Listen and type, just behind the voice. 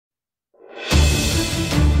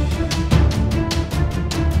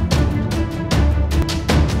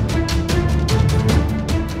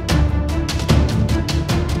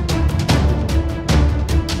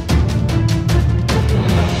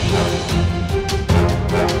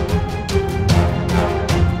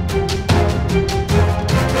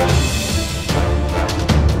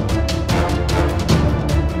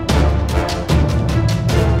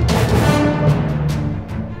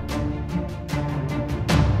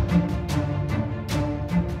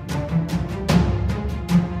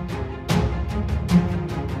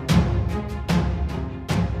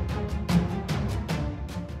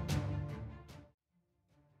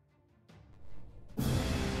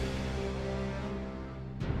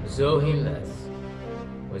Zoheleth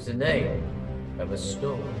was the name of a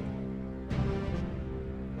stone.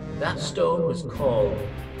 That stone was called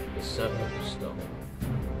the Serpent stone.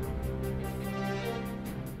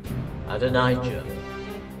 Adonijah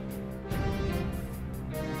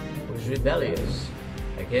was rebellious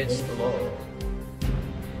against the Lord,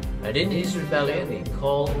 and in his rebellion he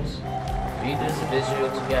called leaders of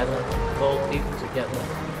Israel together, called people together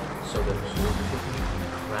so that he could be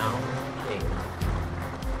crowned king.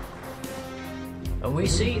 And we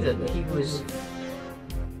see that he was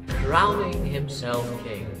crowning himself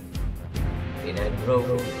king in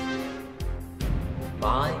enrobing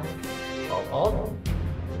by or on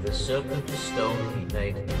the serpent stone. He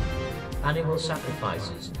made animal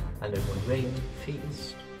sacrifices and a great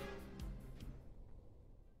feast.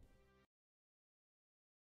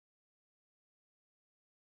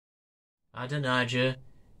 Adonijah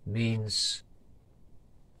means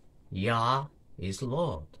Yah is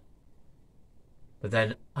Lord. But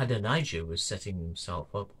then Adonijah was setting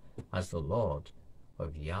himself up as the Lord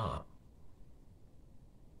of Yah.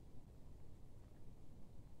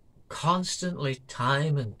 Constantly,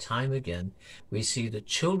 time and time again, we see the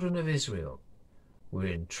children of Israel were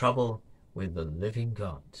in trouble with the living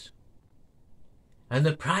God. And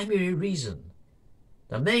the primary reason,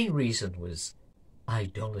 the main reason, was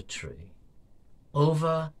idolatry,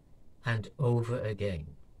 over and over again.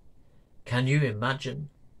 Can you imagine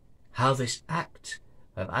how this act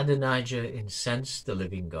of Adonijah incensed the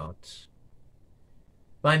living God?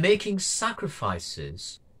 By making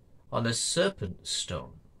sacrifices on a serpent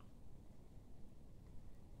stone.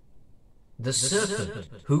 The serpent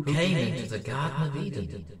who came into the Garden of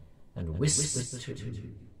Eden and whispered to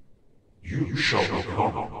him, "You shall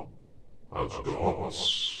become as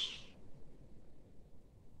gods."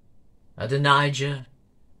 Adonijah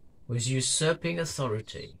was usurping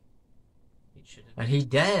authority, and he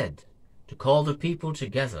dared to call the people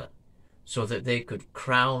together so that they could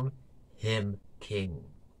crown him king.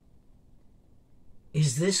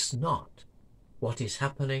 Is this not what is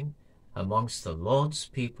happening amongst the Lord's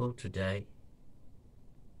people today?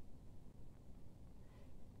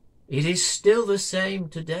 It is still the same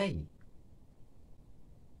today.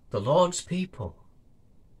 The Lord's people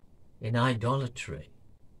in idolatry.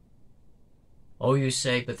 Oh, you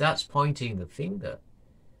say, but that's pointing the finger.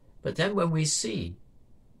 But then when we see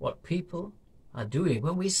what people are doing,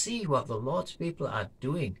 when we see what the Lord's people are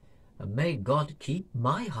doing, and may God keep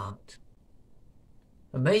my heart,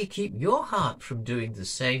 and may He keep your heart from doing the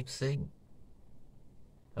same thing.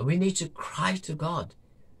 And we need to cry to God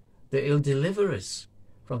that He'll deliver us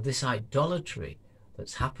from this idolatry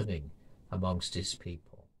that's happening amongst His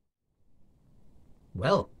people.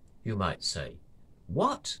 Well, you might say,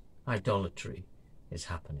 what idolatry is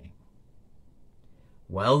happening?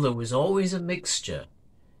 Well, there was always a mixture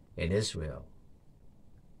in Israel.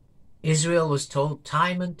 Israel was told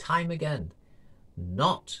time and time again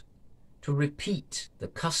not to repeat the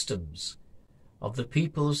customs of the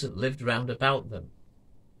peoples that lived round about them,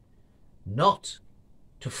 not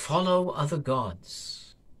to follow other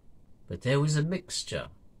gods. But there was a mixture.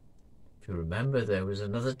 If you remember, there was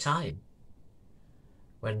another time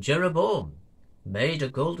when Jeroboam made a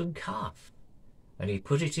golden calf and he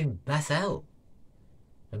put it in Bethel,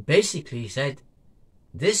 and basically he said,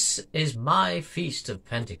 "This is my feast of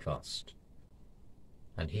Pentecost."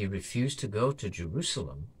 And he refused to go to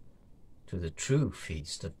Jerusalem to the true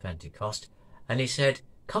feast of Pentecost, and he said,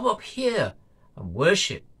 "Come up here and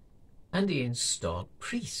worship." And he installed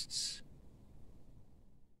priests.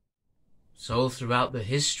 So throughout the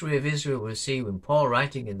history of Israel, we'll see when Paul,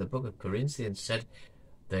 writing in the book of Corinthians, said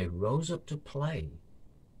they rose up to play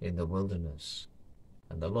in the wilderness,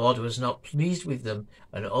 and the Lord was not pleased with them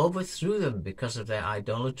and overthrew them because of their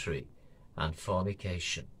idolatry and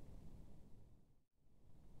fornication.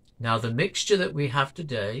 Now the mixture that we have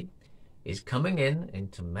today is coming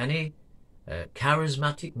into many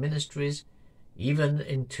charismatic ministries, even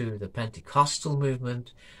into the Pentecostal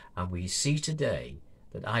movement, and we see today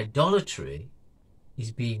that idolatry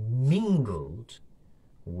is being mingled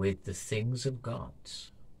with the things of God.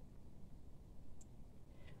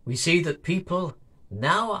 We see that people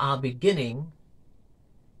now are beginning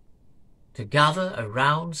to gather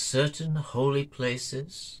around certain holy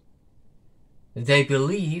places. They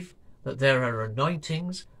believe that there are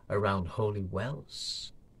anointings around holy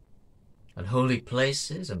wells and holy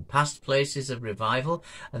places and past places of revival,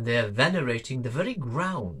 and they are venerating the very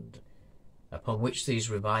ground upon which these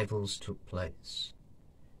revivals took place.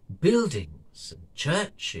 Buildings and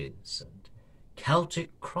churches and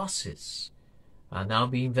Celtic crosses are now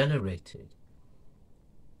being venerated.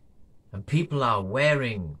 And people are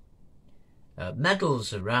wearing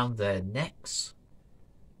medals around their necks.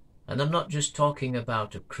 And I'm not just talking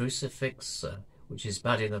about a crucifix, which is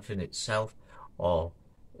bad enough in itself, or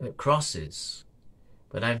crosses,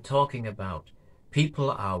 but I'm talking about people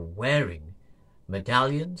are wearing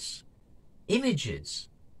medallions, images,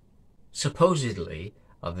 supposedly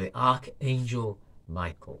of the Archangel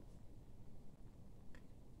Michael.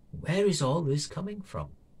 Where is all this coming from?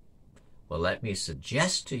 Well, let me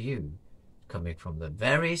suggest to you, coming from the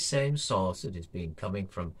very same source it has been coming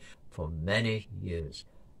from for many years,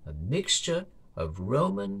 a mixture of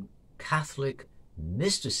Roman Catholic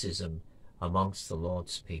mysticism amongst the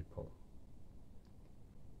Lord's people.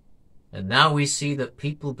 And now we see that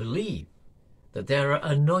people believe that there are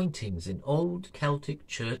anointings in old Celtic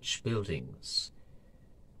church buildings,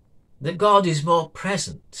 that God is more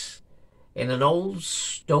present in an old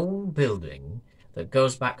stone building that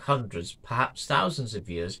goes back hundreds, perhaps thousands of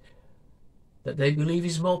years, that they believe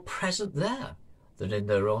is more present there than in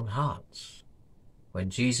their own hearts. When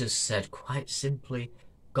Jesus said quite simply,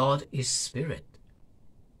 God is spirit,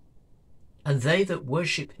 and they that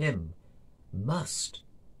worship him must,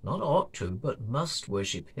 not ought to, but must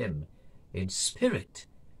worship him in spirit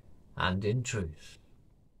and in truth.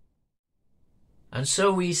 And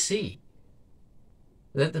so we see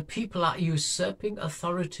that the people are usurping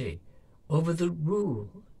authority over the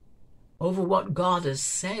rule, over what God has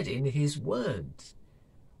said in his words,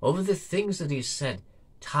 over the things that he said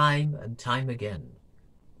time and time again.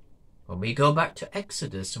 When we go back to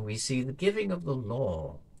Exodus and we see the giving of the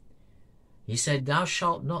law, he said, "Thou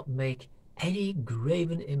shalt not make any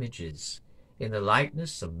graven images in the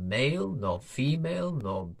likeness of male, nor female,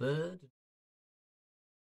 nor bird,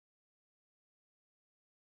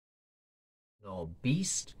 nor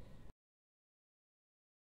beast,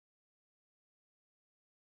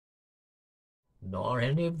 nor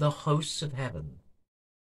any of the hosts of heaven."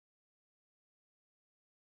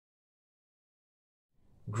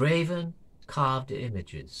 Graven, carved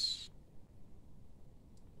images.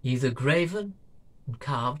 Either graven and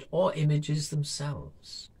carved or images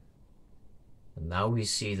themselves. And now we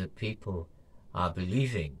see that people are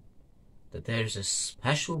believing that there is a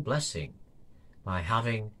special blessing by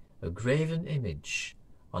having a graven image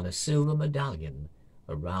on a silver medallion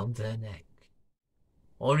around their neck,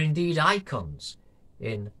 or indeed icons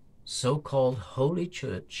in so-called holy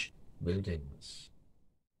church buildings.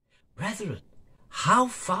 Brethren, how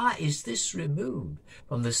far is this removed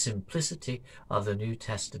from the simplicity of the New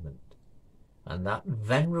Testament? And that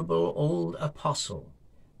venerable old apostle,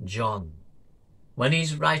 John, when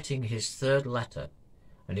he's writing his third letter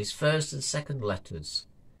and his first and second letters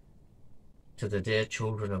to the dear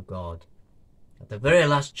children of God, at the very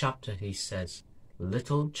last chapter he says,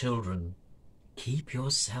 "Little children, keep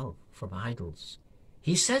yourself from idols."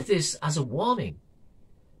 He said this as a warning,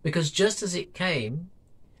 because just as it came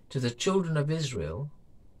to the children of Israel,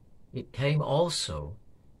 it came also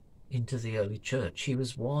into the early church. He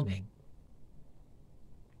was warning.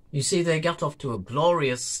 You see, they got off to a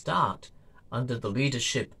glorious start under the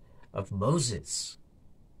leadership of Moses.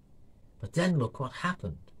 But then look what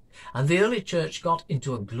happened. And the early church got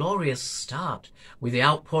into a glorious start with the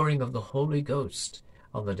outpouring of the Holy Ghost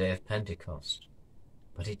on the day of Pentecost.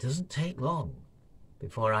 But it doesn't take long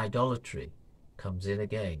before idolatry comes in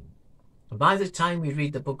again. And by the time we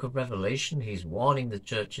read the book of Revelation, he's warning the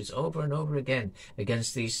churches over and over again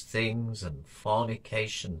against these things and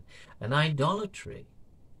fornication and idolatry.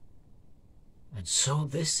 And so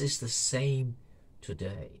this is the same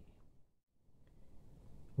today.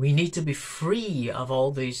 We need to be free of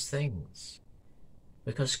all these things,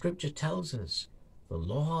 because Scripture tells us the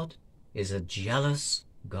Lord is a jealous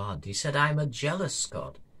God. He said, "I'm a jealous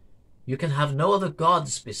God. You can have no other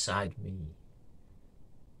gods beside me."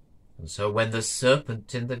 And so when the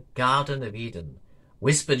serpent in the Garden of Eden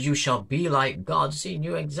whispered, "You shall be like gods," he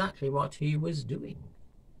knew exactly what he was doing.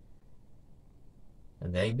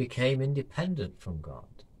 And they became independent from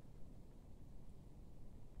God.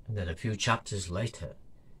 And then a few chapters later,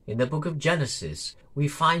 in the book of Genesis, we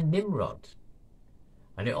find Nimrod.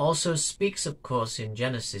 And it also speaks, of course, in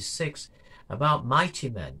Genesis 6 about mighty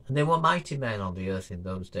men. And there were mighty men on the earth in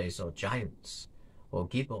those days, or giants, or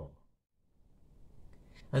Gibor.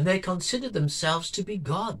 And they considered themselves to be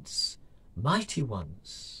gods, mighty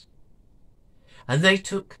ones. And they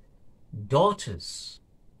took daughters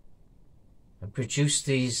and produced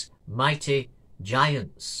these mighty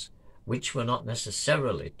giants, which were not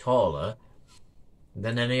necessarily taller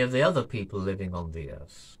than any of the other people living on the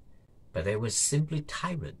earth, but they were simply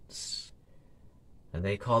tyrants, and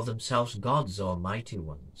they called themselves gods or mighty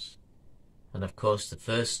ones. And of course the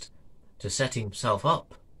first to set himself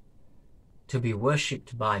up to be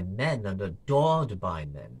worshipped by men and adored by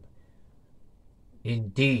men.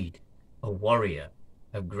 Indeed, a warrior,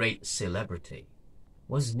 a great celebrity,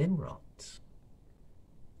 was Nimrod.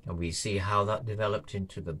 And we see how that developed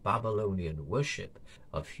into the Babylonian worship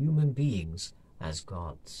of human beings as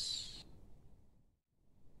gods.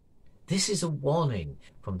 This is a warning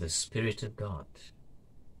from the Spirit of God.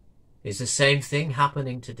 Is the same thing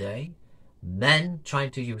happening today? Men trying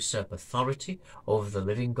to usurp authority over the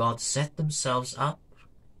living God set themselves up,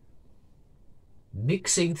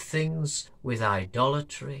 mixing things with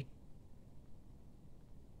idolatry,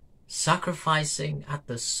 sacrificing at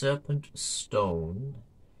the serpent stone,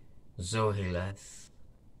 Zoheleth.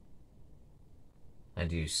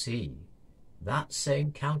 And you see, that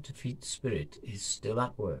same counterfeit spirit is still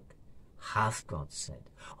at work, hath God said.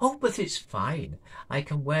 Oh, but it's fine. I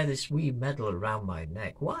can wear this wee medal around my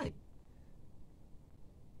neck. Why?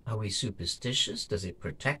 Are we superstitious? Does it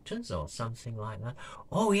protect us or something like that?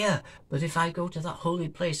 Oh, yeah, but if I go to that holy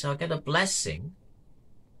place, I'll get a blessing.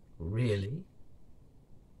 Really?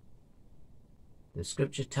 The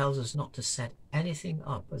scripture tells us not to set anything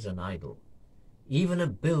up as an idol. Even a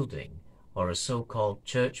building or a so-called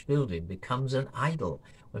church building becomes an idol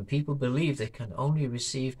when people believe they can only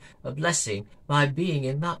receive a blessing by being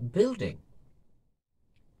in that building.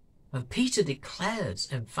 And Peter declares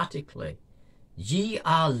emphatically, ye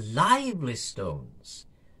are lively stones.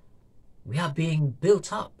 We are being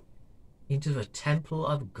built up into the temple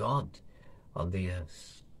of God on the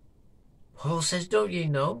earth. Paul says, don't ye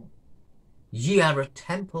know? Ye are a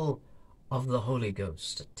temple of the Holy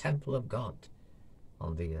Ghost, a temple of God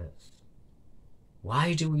on the earth.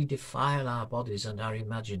 Why do we defile our bodies and our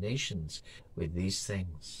imaginations with these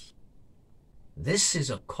things? This is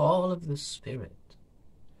a call of the Spirit,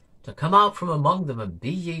 to come out from among them and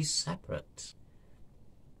be ye separate.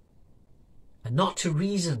 And not to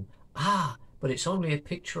reason, but it's only a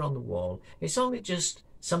picture on the wall. It's only just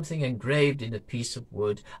something engraved in a piece of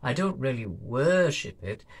wood. I don't really worship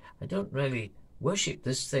it. I don't really worship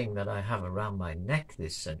this thing that I have around my neck,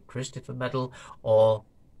 this St. Christopher medal, or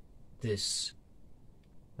this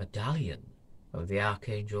medallion of the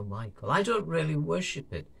Archangel Michael. I don't really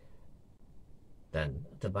worship it. Then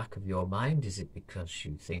at the back of your mind, is it because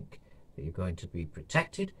you think that you're going to be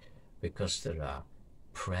protected? Because there are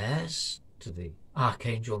prayers to the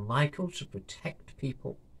Archangel Michael to protect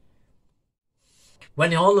people?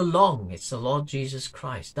 When all along it's the Lord Jesus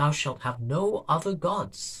Christ. Thou shalt have no other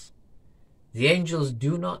gods. The angels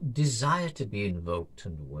do not desire to be invoked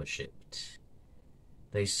and worshipped.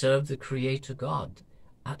 They serve the Creator God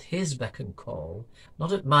at his beck and call,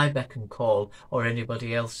 not at my beck and call or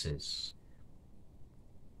anybody else's.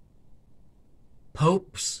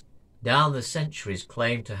 Popes down the centuries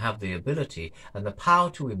claim to have the ability and the power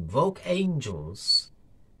to invoke angels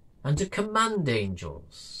and to command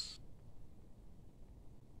angels.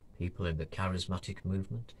 People in the Charismatic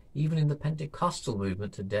movement, even in the Pentecostal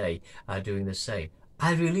movement today, are doing the same.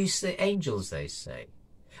 I release the angels, they say.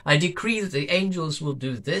 I decree that the angels will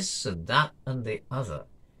do this and that and the other.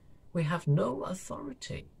 We have no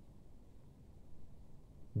authority.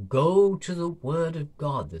 Go to the Word of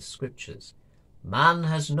God, the Scriptures. Man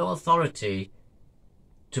has no authority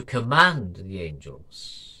to command the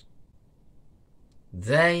angels.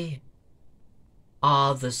 They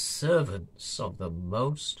are the servants of the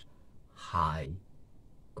Most High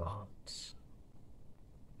God.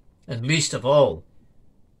 And least of all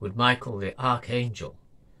would Michael the Archangel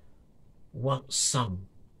want some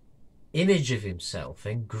image of himself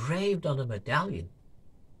engraved on a medallion.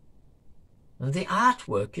 And the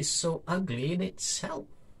artwork is so ugly in itself.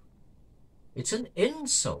 It's an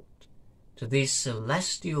insult to these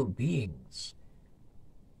celestial beings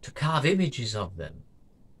to carve images of them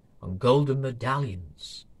on golden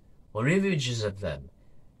medallions or images of them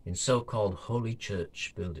in so-called holy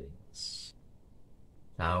church buildings.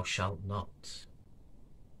 Thou shalt not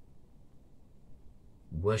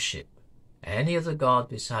worship any other god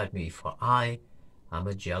beside me, for I am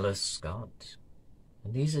a jealous God.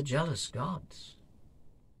 And he's a jealous God.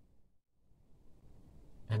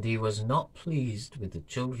 And he was not pleased with the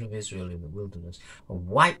children of Israel in the wilderness, and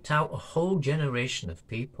wiped out a whole generation of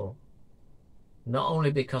people, not only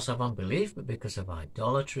because of unbelief, but because of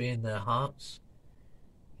idolatry in their hearts.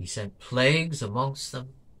 He sent plagues amongst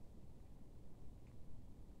them.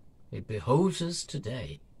 It behoves us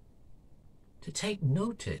today to take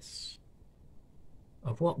notice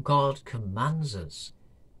of what God commands us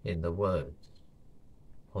in the Word.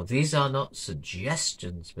 For these are not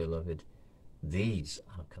suggestions, beloved, these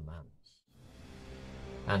are commands.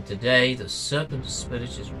 And today the serpent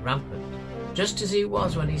spirit is rampant, just as he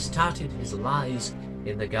was when he started his lies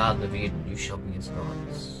in the Garden of Eden, you shall be as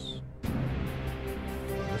gods.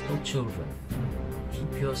 Little children,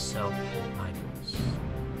 keep yourself in idols.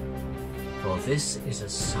 For this is a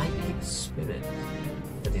psychic spirit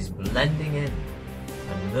that is blending in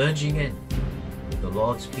and merging in with the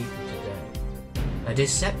Lord's people today. A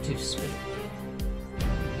deceptive spirit.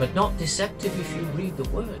 But not deceptive if you read the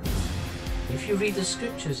Word. If you read the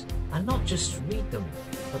Scriptures, and not just read them,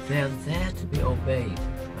 but they are there to be obeyed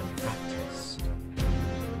and practiced.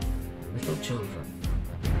 Little children,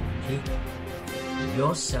 keep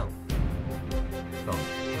yourself